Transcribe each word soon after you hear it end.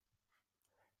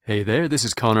Hey there, this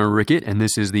is Connor Rickett, and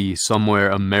this is the Somewhere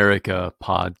America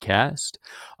podcast.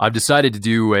 I've decided to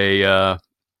do a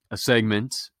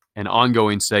segment, an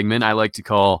ongoing segment I like to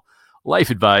call Life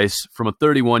Advice from a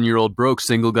 31-year-old broke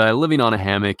single guy living on a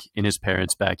hammock in his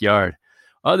parents' backyard.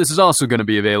 This is also going to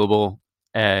be available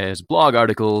as blog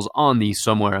articles on the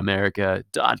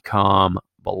somewhereamerica.com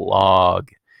blog.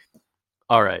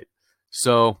 All right,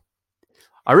 so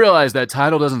I realize that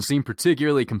title doesn't seem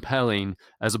particularly compelling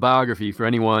as a biography for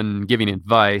anyone giving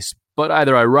advice, but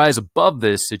either I rise above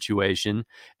this situation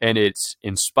and it's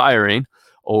inspiring,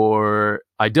 or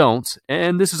I don't,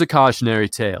 and this is a cautionary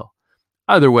tale.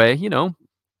 Either way,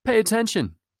 pay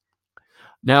attention.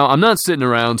 Now, I'm not sitting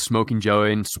around smoking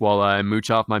joints while I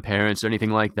mooch off my parents or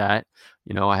anything like that.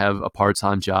 I have a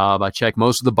part-time job. I check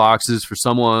most of the boxes for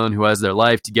someone who has their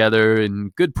life together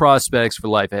and good prospects for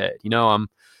life ahead. I'm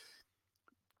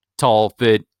tall,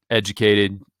 fit,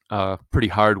 educated, pretty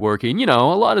hardworking.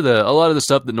 A lot of the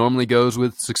stuff that normally goes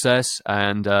with success.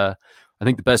 And I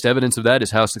think the best evidence of that is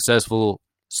how successful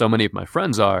so many of my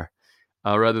friends are,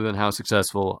 rather than how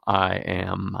successful I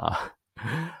am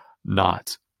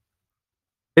not.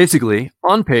 Basically,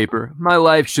 on paper, my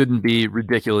life shouldn't be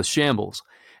ridiculous shambles.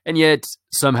 And yet,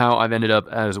 somehow I've ended up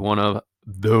as one of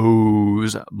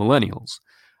those millennials.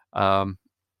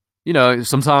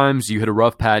 Sometimes you hit a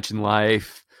rough patch in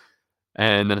life,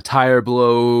 and then a tire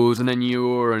blows, and then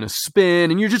you're in a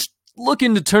spin, and you're just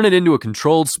looking to turn it into a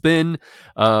controlled spin.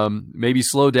 Maybe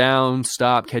slow down,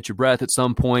 stop, catch your breath at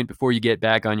some point before you get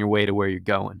back on your way to where you're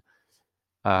going.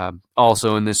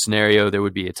 Also, in this scenario, there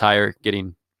would be a tire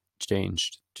getting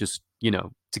changed, just,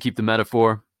 to keep the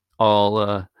metaphor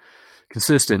all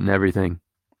consistent and everything.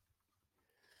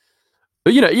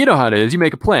 But you know how it is. You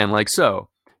make a plan like so.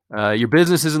 Your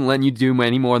business isn't letting you do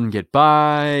any more than get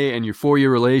by, and your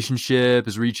 4-year relationship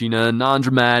is reaching a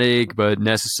non-dramatic but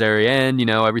necessary end.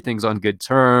 Everything's on good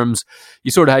terms.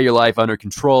 You sort of have your life under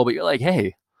control, but you're like,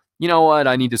 hey, you know what?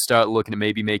 I need to start looking at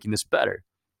maybe making this better.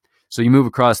 So you move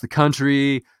across the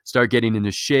country, start getting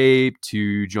into shape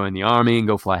to join the Army and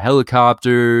go fly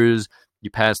helicopters.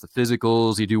 You pass the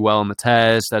physicals, you do well on the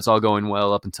test. That's all going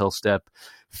well up until step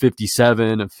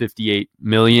 57 of 58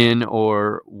 million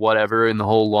or whatever in the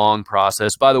whole long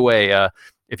process. By the way,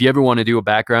 if you ever want to do a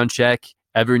background check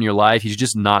ever in your life, you should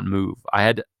just not move.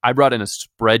 I brought in a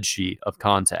spreadsheet of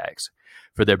contacts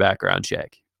for their background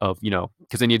check of,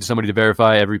 because they needed somebody to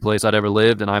verify every place I'd ever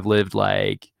lived. And I've lived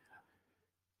like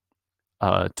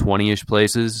 20-ish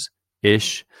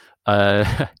places-ish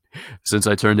since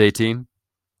I turned 18.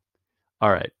 All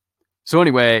right. So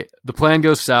anyway, the plan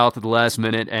goes south at the last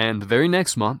minute, and the very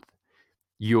next month,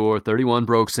 you're 31,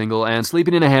 broke, single, and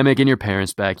sleeping in a hammock in your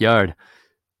parents' backyard.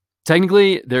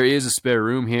 Technically, there is a spare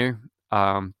room here,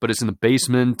 but it's in the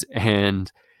basement,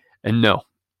 and no,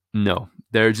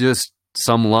 there are just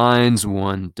some lines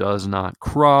one does not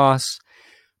cross.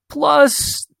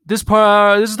 Plus, this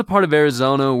is the part of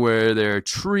Arizona where there are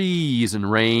trees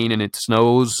and rain, and it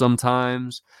snows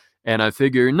sometimes. And I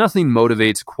figure nothing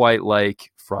motivates quite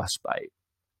like frostbite.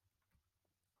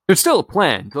 There's still a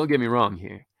plan. Don't get me wrong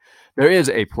here. There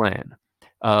is a plan.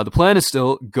 The plan is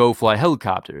still go fly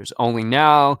helicopters. Only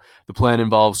now the plan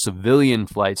involves civilian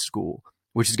flight school,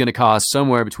 which is going to cost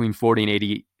somewhere between $40,000 and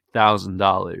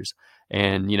 $80,000.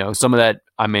 And some of that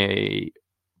I may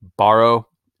borrow,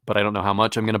 but I don't know how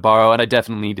much I'm going to borrow, and I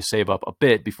definitely need to save up a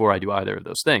bit before I do either of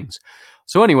those things.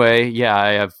 So anyway, yeah, I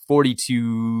have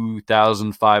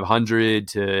 42,500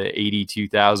 to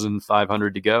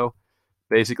 82,500 to go,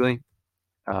 basically.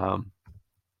 So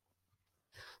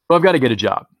I've got to get a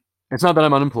job. It's not that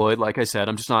I'm unemployed. Like I said,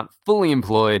 I'm just not fully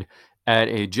employed at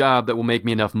a job that will make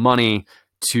me enough money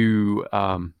to,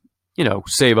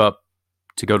 save up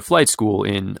to go to flight school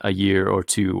in a year or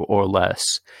two or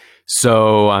less.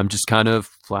 So I'm just kind of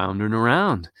floundering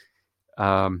around.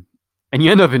 And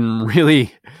you end up in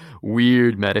really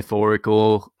weird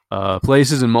metaphorical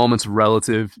places and moments of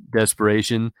relative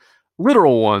desperation.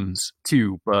 Literal ones,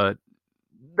 too, but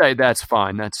that's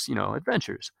fine. That's,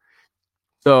 adventures.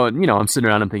 So, I'm sitting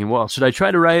around and thinking, well, should I try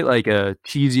to write like a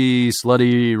cheesy,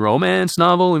 slutty romance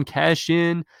novel and cash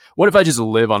in? What if I just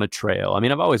live on a trail? I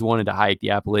mean, I've always wanted to hike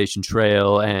the Appalachian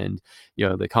Trail and,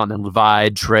 the Continental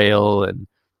Divide Trail and,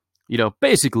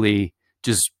 basically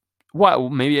just,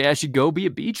 maybe I should go be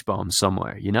a beach bum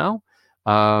somewhere,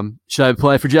 Should I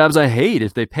apply for jobs I hate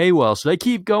if they pay well? Should I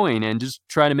keep going and just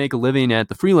try to make a living at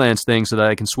the freelance thing so that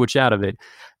I can switch out of it?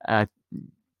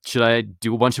 Should I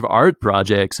do a bunch of art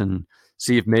projects and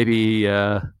see if maybe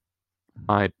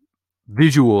my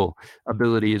visual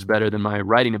ability is better than my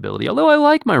writing ability? Although I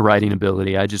like my writing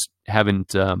ability, I just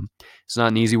haven't, it's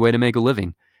not an easy way to make a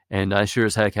living. And I sure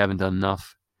as heck haven't done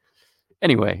enough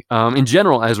Anyway, in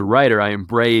general, as a writer, I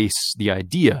embrace the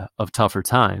idea of tougher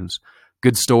times.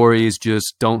 Good stories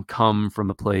just don't come from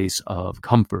a place of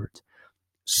comfort.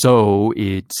 So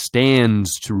it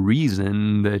stands to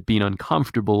reason that being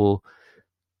uncomfortable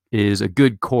is a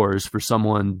good course for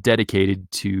someone dedicated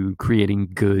to creating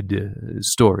good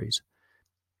stories.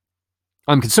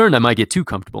 I'm concerned I might get too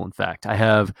comfortable, in fact. I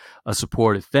have a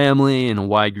supportive family and a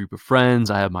wide group of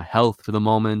friends. I have my health for the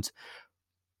moment.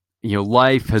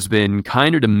 Life has been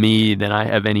kinder to me than I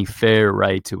have any fair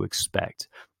right to expect.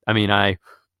 I mean, I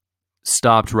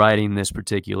stopped writing this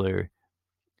particular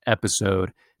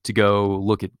episode to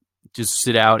go just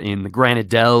sit out in the granite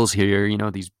dells here,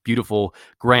 these beautiful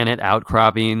granite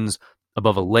outcroppings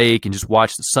above a lake and just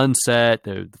watch the sunset.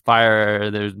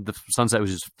 The sunset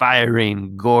was just fiery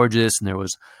and gorgeous, and there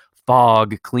was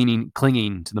fog clinging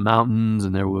to the mountains,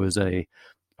 and there was a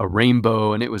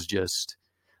rainbow, and it was just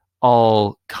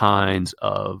all kinds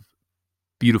of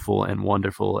beautiful and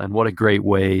wonderful. And what a great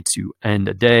way to end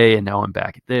a day. And now I'm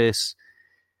back at this.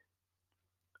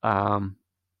 All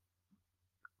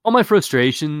my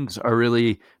frustrations are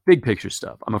really big picture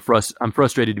stuff. I'm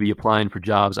frustrated to be applying for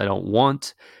jobs I don't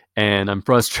want, and I'm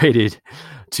frustrated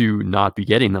to not be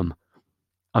getting them.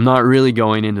 I'm not really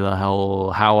going into the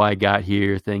whole how I got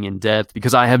here thing in depth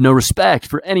because I have no respect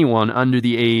for anyone under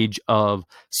the age of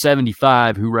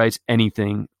 75 who writes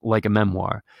anything like a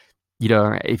memoir.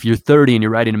 If you're 30 and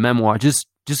you're writing a memoir, just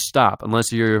stop,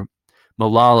 unless you're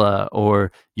Malala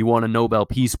or you won a Nobel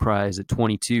Peace Prize at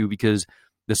 22, because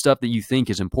the stuff that you think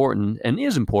is important and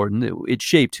is important, it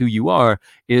shaped who you are,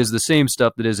 is the same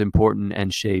stuff that is important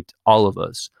and shaped all of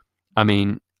us. I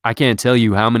mean, I can't tell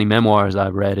you how many memoirs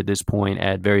I've read at this point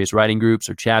at various writing groups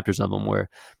or chapters of them where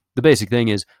the basic thing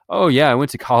is, oh yeah, I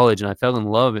went to college and I fell in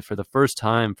love for the first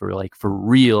time for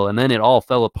real, and then it all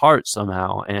fell apart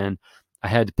somehow, and I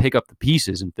had to pick up the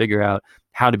pieces and figure out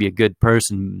how to be a good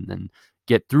person and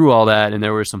get through all that. And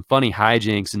there were some funny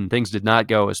hijinks and things did not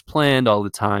go as planned all the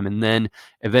time. And then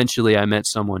eventually I met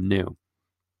someone new.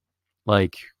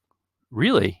 Like,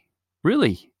 really?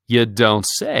 Really? You don't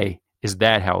say. Is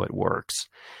that how it works?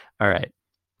 All right.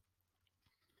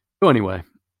 So anyway,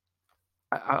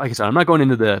 like I said, I'm not going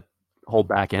into the whole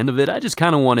back end of it. I just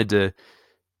kind of wanted to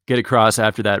get across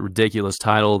after that ridiculous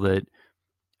title that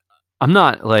I'm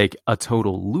not like a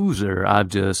total loser. I've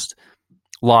just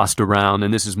lost around,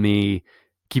 and this is me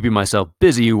keeping myself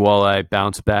busy while I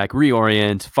bounce back,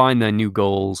 reorient, find the new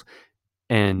goals,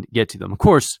 and get to them. Of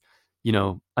course,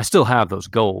 I still have those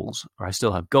goals, or I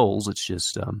still have goals. It's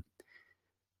just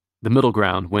the middle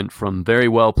ground went from very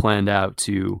well planned out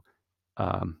to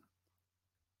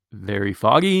very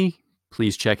foggy.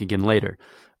 Please check again later.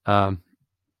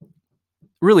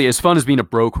 Really, as fun as being a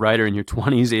broke writer in your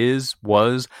 20s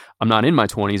was, I'm not in my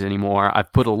 20s anymore.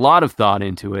 I've put a lot of thought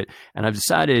into it, and I've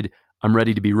decided I'm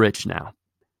ready to be rich now.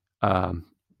 And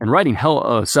writing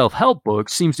self-help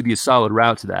books seems to be a solid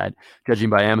route to that,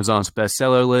 judging by Amazon's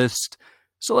bestseller list.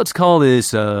 So let's call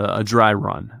this a dry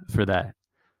run for that.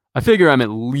 I figure I'm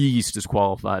at least as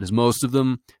qualified as most of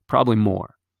them, probably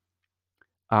more.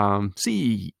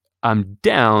 See, I'm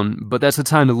down, but that's the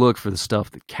time to look for the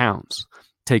stuff that counts.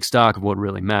 Take stock of what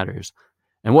really matters.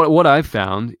 And what I've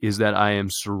found is that I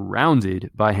am surrounded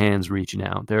by hands reaching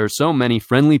out. There are so many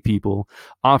friendly people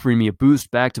offering me a boost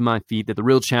back to my feet that the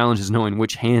real challenge is knowing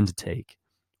which hand to take,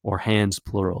 or hands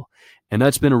plural. And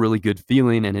that's been a really good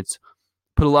feeling, and it's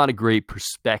put a lot of great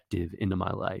perspective into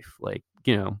my life. Like,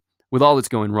 with all that's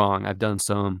going wrong, I've done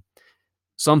some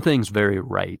things very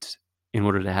right in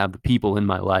order to have the people in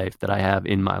my life that I have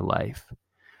in my life.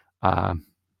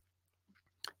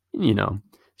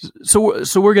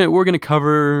 So we're gonna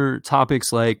cover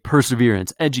topics like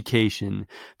perseverance, education,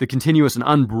 the continuous and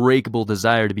unbreakable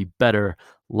desire to be better,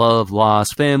 love,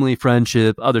 loss, family,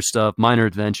 friendship, other stuff, minor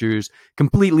adventures,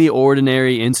 completely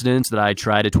ordinary incidents that I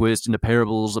try to twist into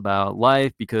parables about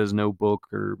life because no book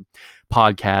or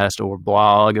podcast or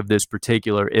blog of this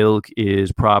particular ilk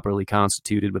is properly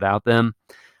constituted without them.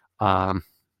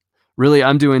 Really,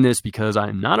 I'm doing this because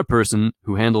I'm not a person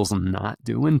who handles not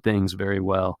doing things very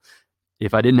well.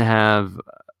 If I didn't have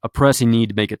a pressing need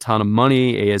to make a ton of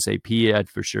money ASAP, I'd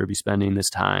for sure be spending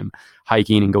this time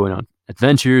hiking and going on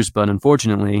adventures. But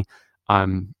unfortunately,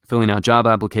 I'm filling out job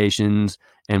applications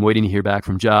and waiting to hear back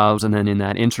from jobs. And then in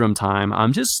that interim time,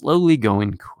 I'm just slowly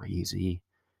going crazy.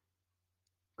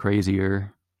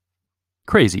 Crazier.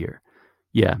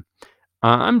 Yeah.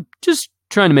 I'm just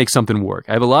trying to make something work.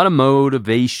 I have a lot of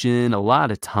motivation, a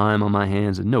lot of time on my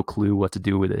hands, and no clue what to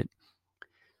do with it.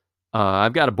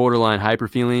 I've got a borderline hyper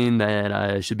feeling that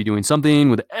I should be doing something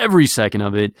with every second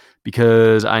of it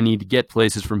because I need to get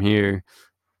places from here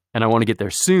and I want to get there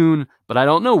soon, but I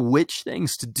don't know which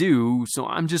things to do, so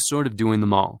I'm just sort of doing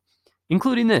them all,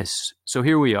 including this. So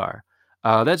here we are.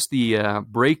 That's the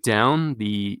breakdown,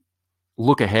 the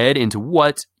look ahead into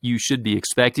what you should be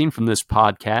expecting from this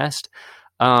podcast.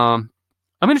 I'm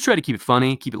going to try to keep it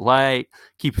funny, keep it light,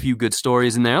 keep a few good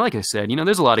stories in there. Like I said,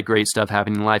 there's a lot of great stuff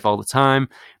happening in life all the time.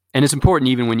 And it's important,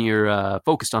 even when you're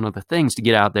focused on other things, to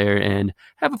get out there and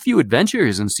have a few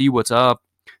adventures and see what's up,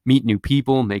 meet new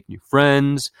people, make new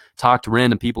friends, talk to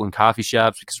random people in coffee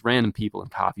shops, because random people in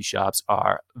coffee shops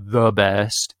are the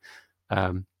best.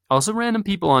 Also, random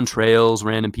people on trails,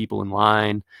 random people in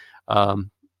line,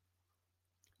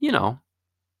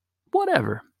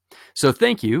 whatever. So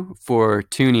thank you for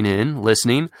tuning in,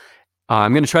 listening.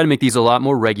 I'm going to try to make these a lot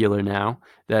more regular now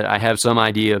that I have some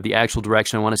idea of the actual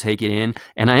direction I want to take it in.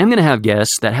 And I am going to have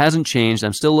guests. That hasn't changed.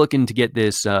 I'm still looking to get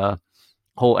this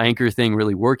whole Anchor thing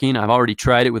really working. I've already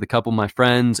tried it with a couple of my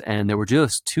friends, and there were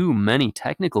just too many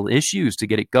technical issues to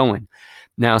get it going.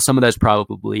 Now, some of that's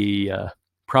probably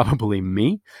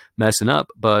me messing up,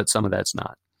 but some of that's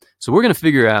not. So we're going to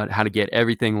figure out how to get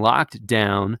everything locked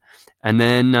down, and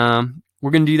then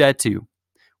we're going to do that too.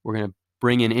 We're going to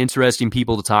bring in interesting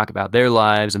people to talk about their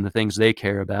lives and the things they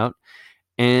care about.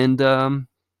 And I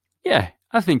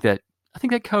think that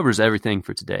covers everything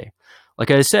for today.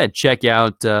 Like I said, check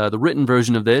out the written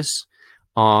version of this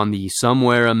on the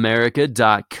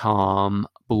somewhereamerica.com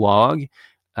blog.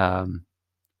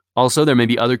 Also, there may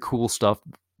be other cool stuff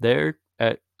there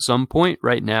at some point.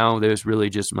 Right now, there's really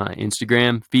just my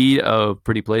Instagram feed of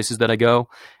pretty places that I go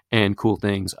and cool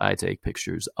things I take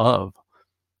pictures of.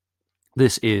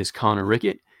 This is Connor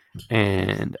Rickett,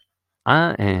 and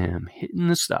I am hitting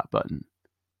the stop button.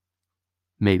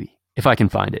 Maybe, if I can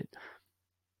find it.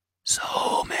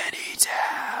 So many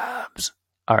tabs.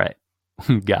 All right,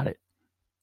 got it.